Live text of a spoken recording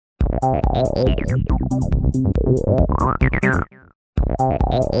Hey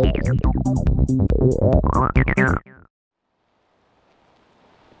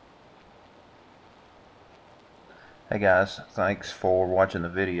guys, thanks for watching the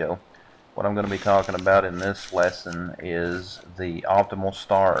video. What I'm going to be talking about in this lesson is the optimal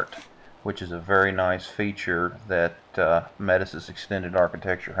start, which is a very nice feature that Metasys Extended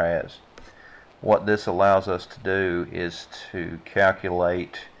Architecture has. What this allows us to do is to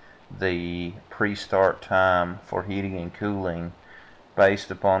calculate the pre-start time for heating and cooling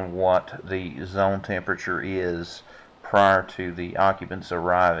based upon what the zone temperature is prior to the occupants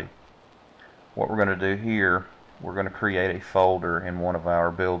arriving. What we're going to do here, we're going to create a folder in one of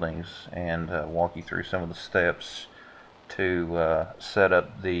our buildings and walk you through some of the steps to set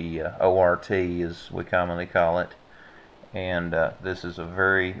up the ORT, as we commonly call it. And this is a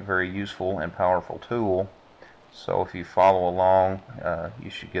very, very useful and powerful tool. So if you follow along, you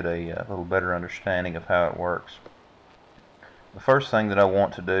should get a little better understanding of how it works. The first thing that I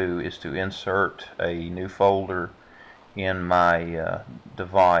want to do is to insert a new folder in my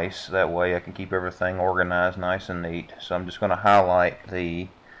device. That way I can keep everything organized nice and neat. So I'm just going to highlight the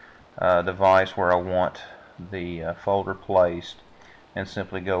device where I want the folder placed and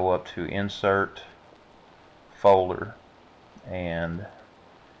simply go up to Insert, Folder, and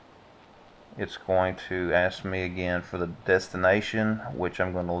it's going to ask me again for the destination, which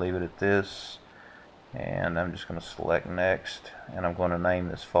I'm going to leave it at this, and I'm just going to select Next, and I'm going to name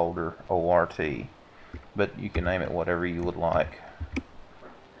this folder ORT, but you can name it whatever you would like.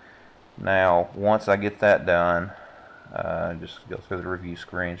 Now once I get that done, just go through the review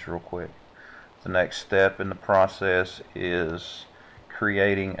screens real quick. The next step in the process is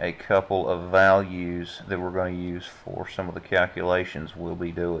creating a couple of values that we're going to use for some of the calculations we'll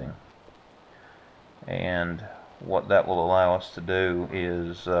be doing. And what that will allow us to do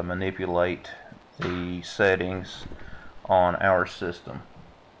is manipulate the settings on our system.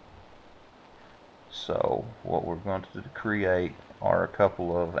 So what we're going to create are a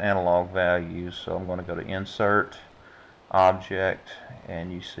couple of analog values. So I'm going to go to Insert, Object,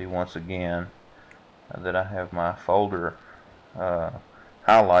 and you see once again that I have my folder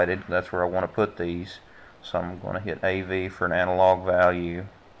highlighted. That's where I want to put these. So I'm going to hit AV for an analog value,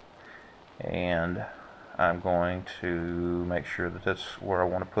 and I'm going to make sure that that's where I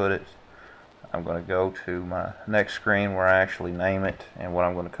want to put it. I'm going to go to my next screen where I actually name it, and what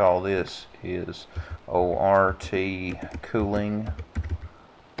I'm going to call this is ORT Cooling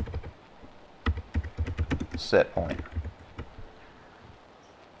Set Point.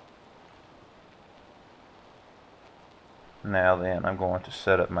 Now then, I'm going to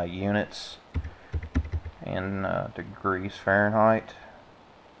set up my units in degrees Fahrenheit,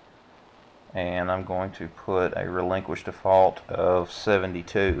 and I'm going to put a relinquished default of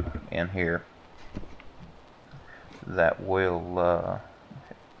 72 in here. That will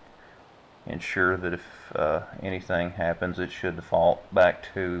ensure that if anything happens, it should default back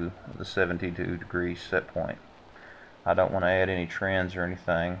to the 72 degree set point. I don't want to add any trends or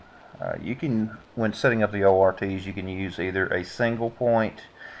anything. You can, when setting up the ORTs, you can use either a single point.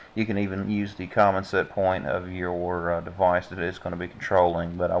 You can even use the common set point of your device that it's going to be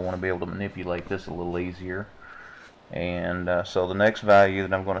controlling, but I want to be able to manipulate this a little easier. And so the next value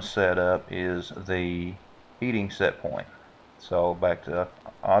that I'm going to set up is the heating set point. So back to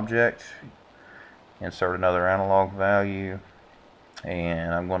Object, insert another analog value,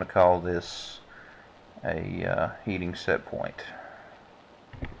 and I'm going to call this a heating set point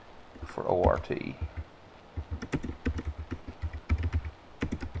for ORT.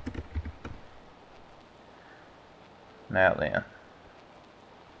 Now then,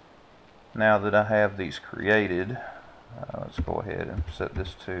 now that I have these created, let's go ahead and set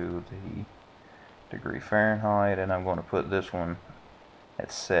this to the degree Fahrenheit, and I'm going to put this one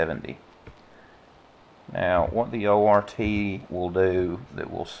at 70. Now what the ORT will do, that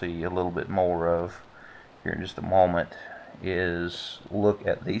we'll see a little bit more of here in just a moment, is look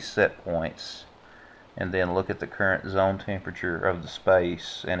at these set points and then look at the current zone temperature of the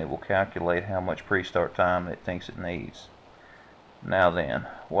space, and it will calculate how much pre-start time it thinks it needs. Now then,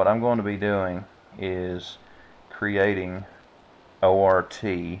 what I'm going to be doing is creating ORT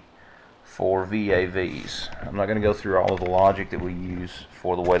for VAVs. I'm not going to go through all of the logic that we use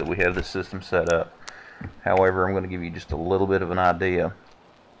for the way that we have this system set up. However, I'm going to give you just a little bit of an idea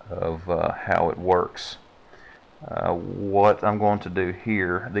of how it works. What I'm going to do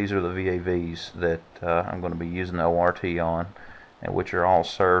here, these are the VAVs that I'm going to be using the ORT on, and which are all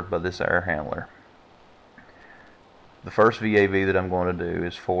served by this air handler. The first VAV that I'm going to do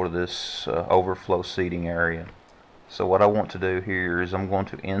is for this overflow seating area. So what I want to do here is I'm going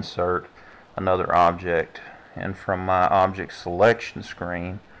to insert another object, and from my object selection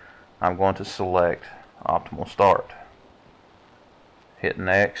screen I'm going to select optimal start. Hit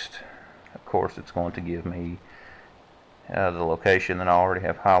next. Of course it's going to give me the location that I already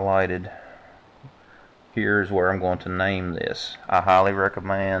have highlighted. Here's where I'm going to name this. I highly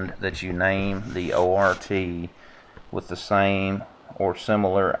recommend that you name the ORT with the same or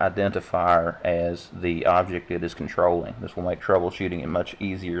similar identifier as the object it is controlling. This will make troubleshooting it much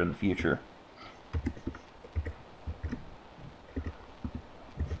easier in the future.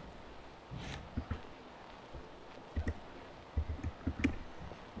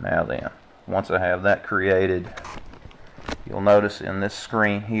 Now then, once I have that created, you'll notice in this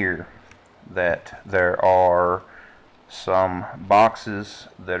screen here that there are some boxes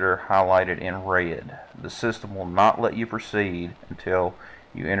that are highlighted in red. The system will not let you proceed until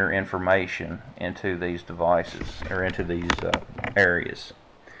you enter information into these devices, or into these areas.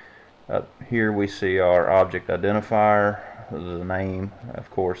 Up here we see our object identifier, the name. Of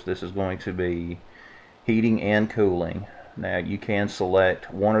course, this is going to be heating and cooling. Now you can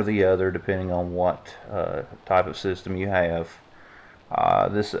select one or the other depending on what type of system you have.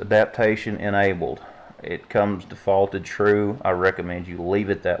 This adaptation enabled. It comes defaulted true. I recommend you leave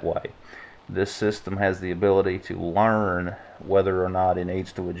it that way. This system has the ability to learn whether or not it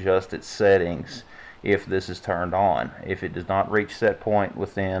needs to adjust its settings if this is turned on. If it does not reach set point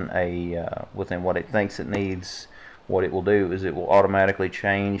within what it thinks it needs, what it will do is it will automatically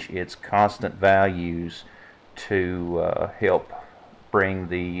change its constant values to help bring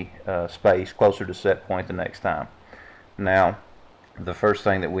the space closer to set point the next time. Now, the first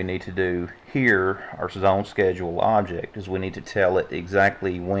thing that we need to do here, our zone schedule object, is we need to tell it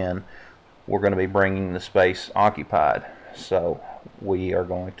exactly when we're going to be bringing the space occupied. So we are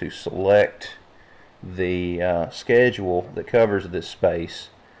going to select the schedule that covers this space,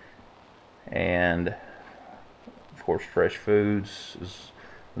 and of course fresh foods is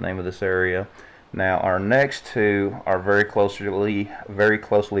the name of this area. Now our next two are very closely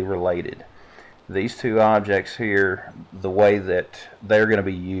related. These two objects here, the way that they're going to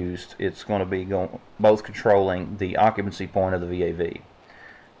be used, it's going to be both controlling the occupancy point of the VAV.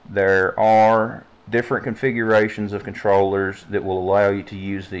 There are different configurations of controllers that will allow you to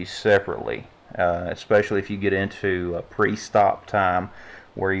use these separately, especially if you get into a pre-stop time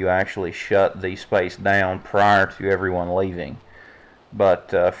where you actually shut the space down prior to everyone leaving.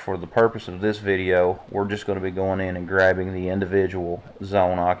 But for the purpose of this video, we're just going to be going in and grabbing the individual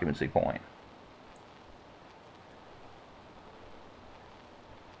zone occupancy point.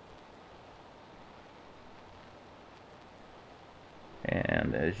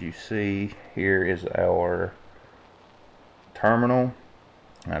 And as you see, here is our terminal.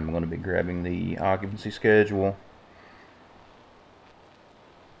 I'm going to be grabbing the occupancy schedule.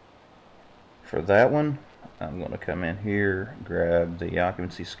 For that one, I'm going to come in here, grab the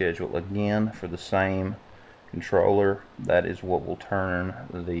occupancy schedule again for the same controller. That is what will turn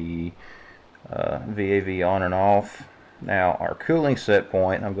the VAV on and off. Now our cooling set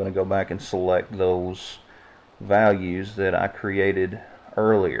point, I'm going to go back and select those values that I created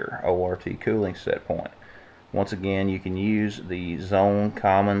earlier, ORT cooling set point. Once again, you can use the zone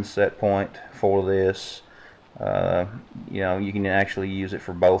common set point for this. You can actually use it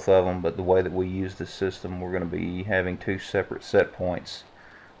for both of them, but the way that we use this system, we're going to be having two separate set points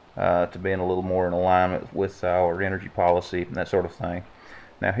to be in a little more in alignment with our energy policy and that sort of thing.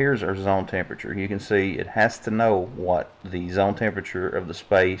 Now here's our zone temperature. You can see it has to know what the zone temperature of the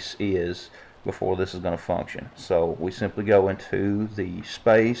space is before this is going to function. So we simply go into the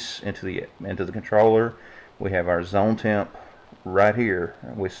space, into the controller. We have our zone temp right here.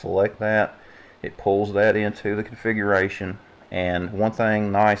 We select that. It pulls that into the configuration. And one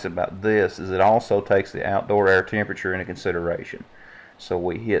thing nice about this is it also takes the outdoor air temperature into consideration. So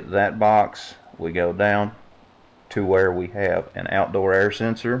we hit that box. We go down to where we have an outdoor air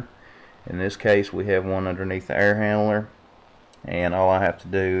sensor. In this case, we have one underneath the air handler. And all I have to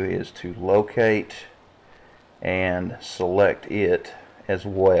do is to locate and select it as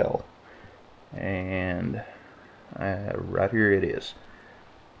well. And right here it is.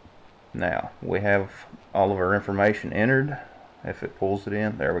 Now we have all of our information entered. If it pulls it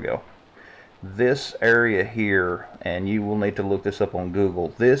in, there we go. This area here, and you will need to look this up on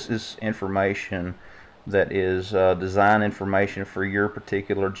Google, this is information that is design information for your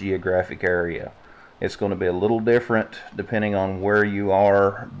particular geographic area. It's going to be a little different depending on where you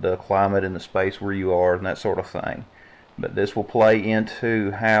are, the climate and the space where you are, and that sort of thing. But this will play into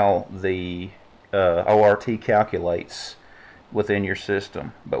how the ORT calculates within your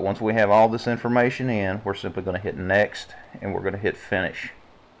system. But once we have all this information in, we're simply going to hit next and we're going to hit finish.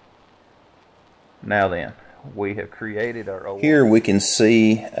 Now then, we have created our ORT. Here we can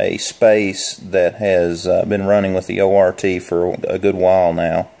see a space that has been running with the ORT for a good while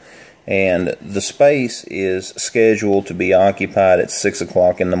now, and the space is scheduled to be occupied at 6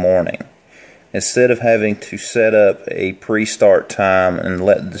 o'clock in the morning. Instead of having to set up a pre-start time and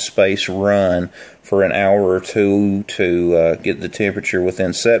let the space run for an hour or two to get the temperature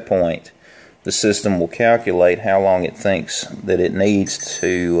within set point, the system will calculate how long it thinks that it needs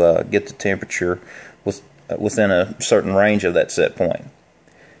to get the temperature within a certain range of that set point.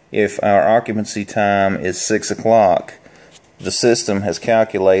 If our occupancy time is 6 o'clock, the system has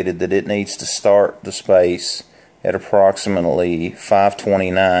calculated that it needs to start the space at approximately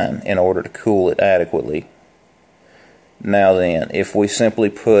 5:29 in order to cool it adequately. Now then, if we simply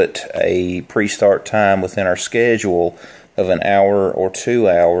put a pre-start time within our schedule of an hour or 2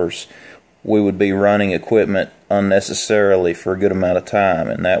 hours, we would be running equipment unnecessarily for a good amount of time,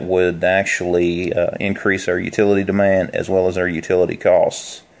 and that would actually increase our utility demand as well as our utility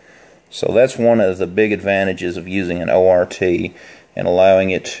costs. So that's one of the big advantages of using an ORT and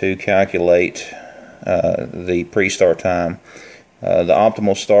allowing it to calculate the pre-start time. The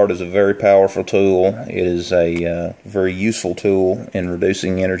optimal start is a very powerful tool. It is a very useful tool in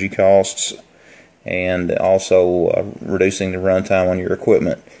reducing energy costs and also reducing the runtime on your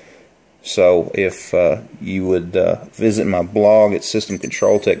equipment. So if you would visit my blog at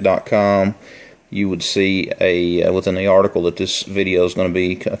systemcontroltech.com, you would see within the article that this video is going to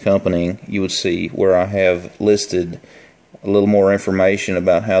be accompanying, you would see where I have listed a little more information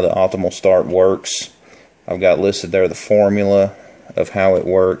about how the optimal start works. I've got listed there the formula of how it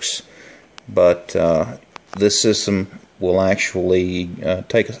works, but this system will actually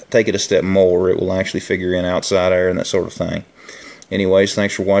take it a step more. It will actually figure in outside air and that sort of thing. Anyways,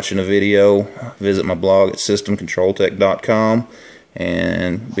 thanks for watching the video. Visit my blog at systemcontroltech.com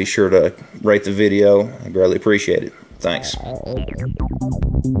and be sure to rate the video. I greatly appreciate it. Thanks.